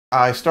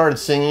I started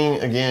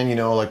singing again, you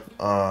know, like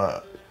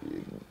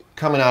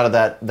coming out of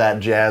that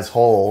jazz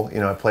hole. You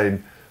know, I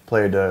played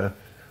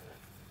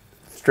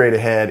straight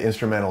ahead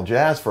instrumental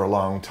jazz for a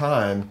long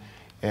time,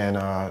 and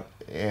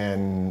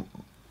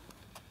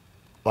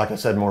like I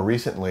said, more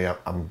recently,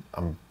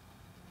 I'm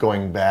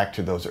going back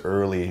to those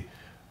early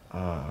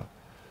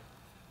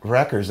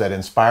records that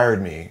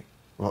inspired me,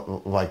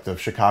 like the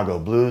Chicago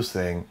blues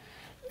thing,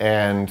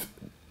 and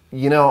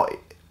you know,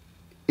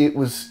 it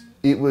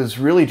was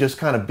really just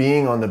kind of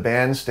being on the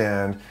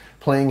bandstand,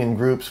 playing in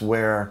groups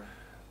where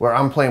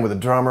I'm playing with a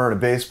drummer and a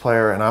bass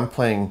player, and I'm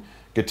playing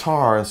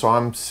guitar, and so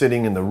I'm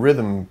sitting in the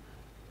rhythm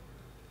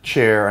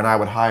chair, and I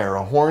would hire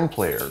a horn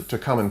player to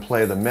come and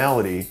play the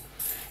melody,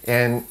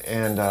 and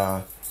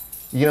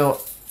you know,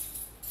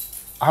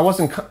 I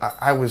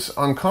was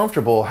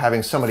uncomfortable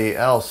having somebody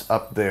else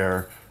up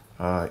there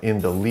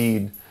in the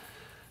lead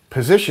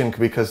position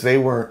because they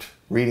weren't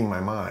reading my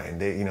mind.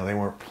 They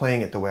weren't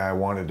playing it the way I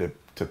wanted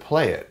to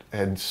play it,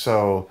 and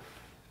so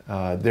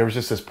there was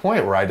just this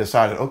point where I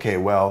decided, okay,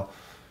 well,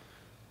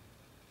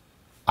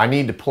 I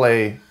need to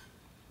play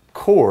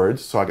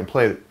chords so I can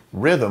play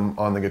rhythm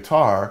on the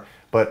guitar,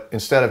 but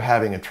instead of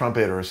having a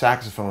trumpet or a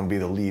saxophone be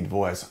the lead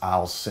voice,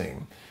 I'll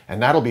sing,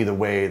 and that'll be the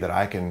way that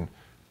I can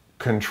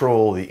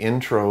control the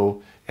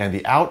intro and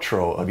the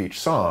outro of each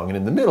song. And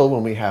in the middle,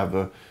 when we have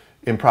the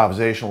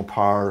improvisational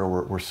part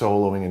or we're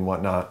soloing and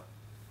whatnot,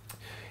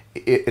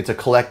 it's a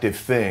collective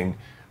thing,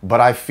 but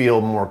I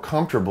feel more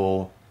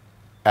comfortable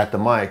at the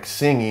mic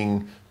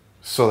singing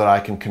so that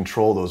I can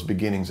control those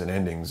beginnings and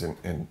endings,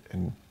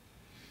 and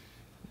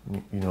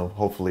you know,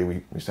 hopefully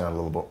we sound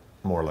a little bit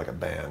more like a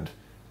band,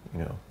 you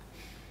know.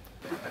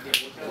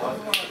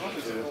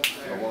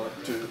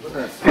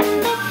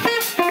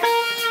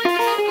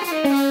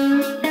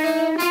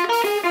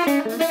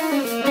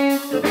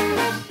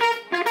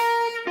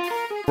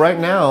 Right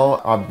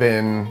now, I've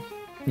been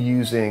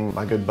using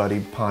my good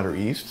buddy Ponder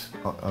East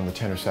on the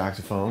tenor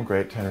saxophone,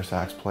 great tenor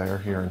sax player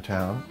here in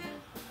town,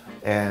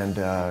 and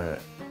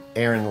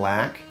Aaron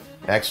Lack,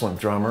 excellent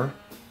drummer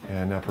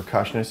and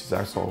percussionist. He's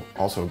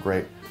also a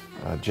great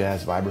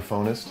jazz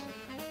vibraphonist.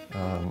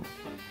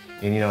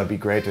 And you know, it'd be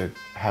great to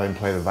have him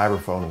play the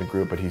vibraphone in the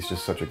group, but he's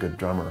just such a good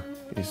drummer.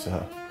 He's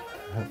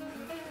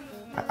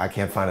I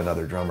can't find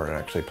another drummer that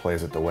actually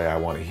plays it the way I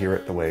want to hear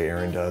it, the way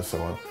Aaron does.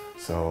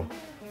 So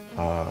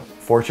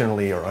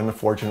fortunately or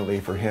unfortunately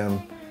for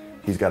him,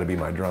 he's got to be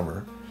my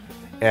drummer.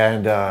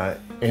 And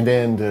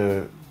then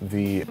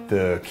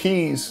the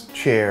keys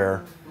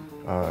chair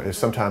is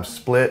sometimes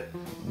split.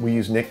 We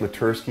use Nick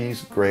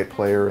Latursky's great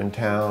player in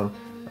town,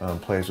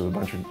 plays with a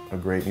bunch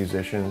of great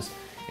musicians.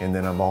 And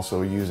then I'm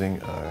also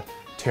using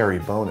Terry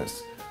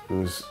Bonus,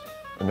 who's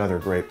another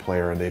great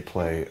player, and they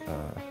play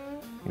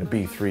you know,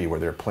 B3, where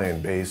they're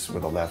playing bass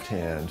with the left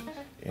hand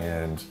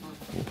and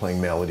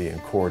playing melody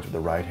and chords with the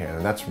right hand.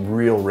 And that's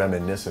real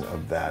reminiscent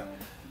of that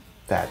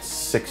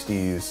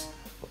 60s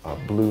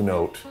blue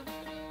note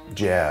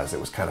jazz.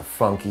 It was kind of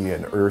funky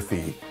and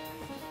earthy,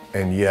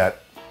 and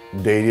yet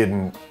they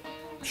didn't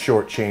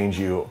shortchange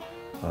you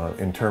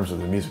in terms of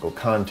the musical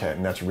content,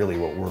 and that's really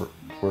what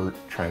we're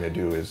trying to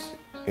do, is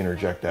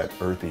interject that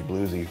earthy,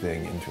 bluesy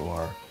thing into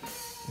our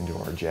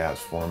jazz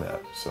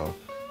format. So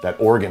that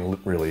organ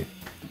really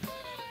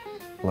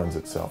lends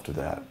itself to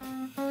that.